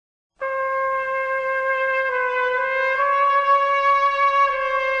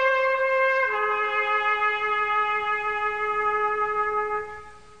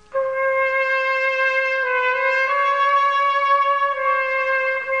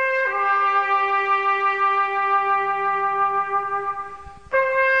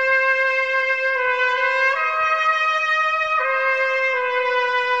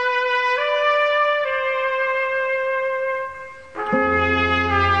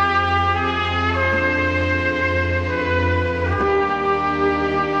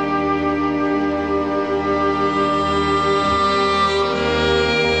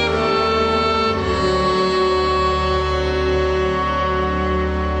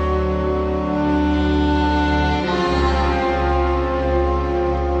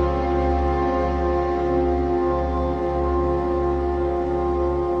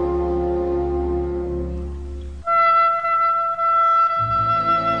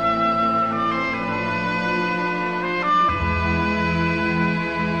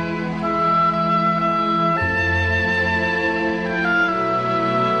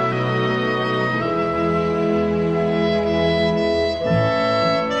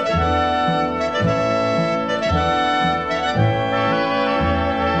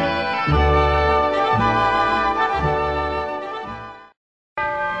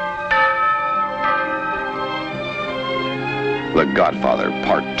Godfather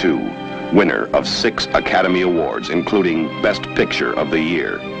Part 2, winner of 6 Academy Awards, including Best Picture of the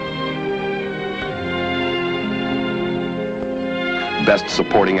Year. Best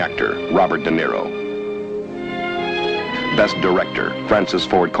Supporting Actor, Robert De Niro. Best Director, Francis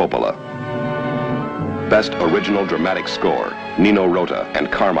Ford Coppola. Best Original Dramatic Score, Nino Rota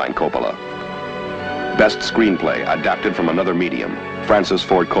and Carmine Coppola. Best Screenplay adapted from another medium, Francis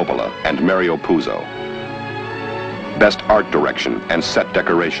Ford Coppola and Mario Puzo. Best Art Direction and Set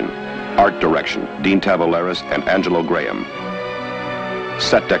Decoration, Art Direction, Dean Tavoularis and Angelo Graham.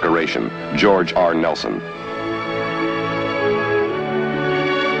 Set Decoration, George R. Nelson.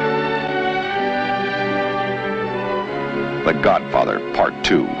 The Godfather Part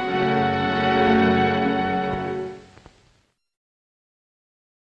 2.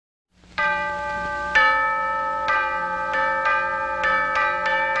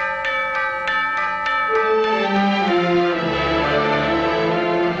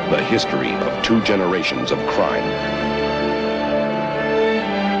 The history of 2 generations of crime.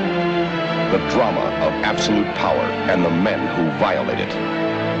 The drama of absolute power and the men who violate it.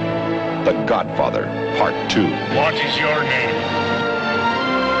 The Godfather, Part 2. What is your name?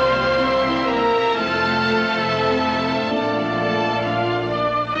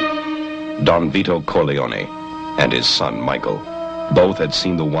 Don Vito Corleone and his son, Michael. Both had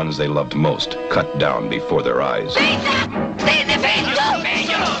seen the ones they loved most cut down before their eyes.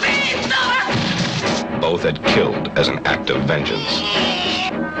 Both had killed as an act of vengeance.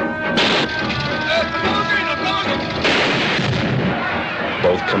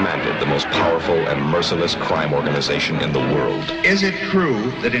 Both commanded the most powerful and merciless crime organization in the world. Is it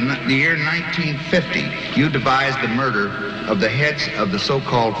true that in the year 1950, you devised the murder of the heads of the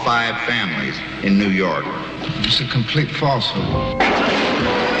so-called 5 families in New York? It's a complete falsehood.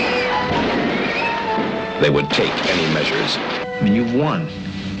 They would take any measures. I mean, you've won.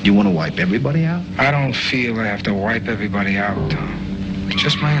 You want to wipe everybody out? I don't feel I have to wipe everybody out, Tom. It's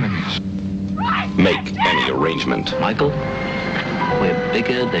just my enemies. Make any arrangement. Michael, we're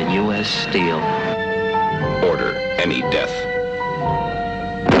bigger than U.S. Steel. Order any death.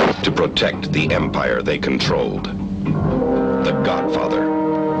 To protect the empire they controlled. The Godfather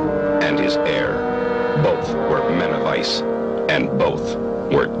and his heir. Both were men of ice, and both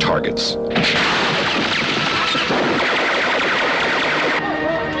were targets.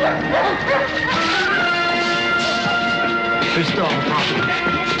 They're still on the property.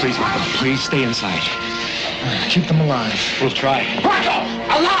 Please, Michael, please stay inside. Keep them alive. We'll try. Michael!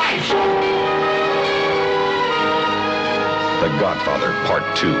 Alive! The Godfather Part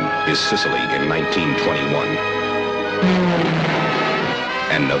 2 is Sicily in 1921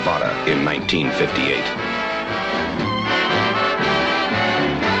 and Nevada in 1958.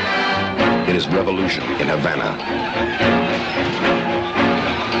 It is revolution in Havana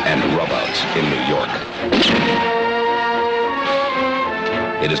and rubouts in New York.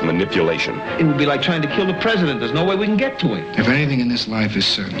 It is manipulation. It would be like trying to kill the president. There's no way we can get to him. If anything in this life is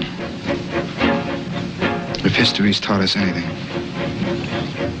certain, if history's taught us anything,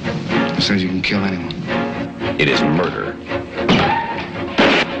 it says you can kill anyone. It is murder.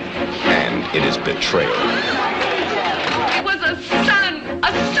 And it is betrayal. It was a son,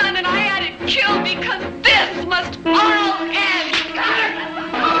 and I had it killed because this must all end.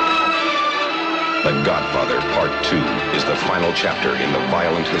 The Godfather Part 2 is the final chapter in the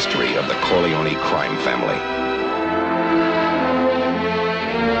violent history of the Corleone crime family.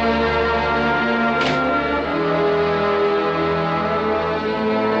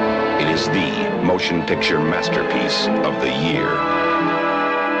 It is the motion picture masterpiece of the year.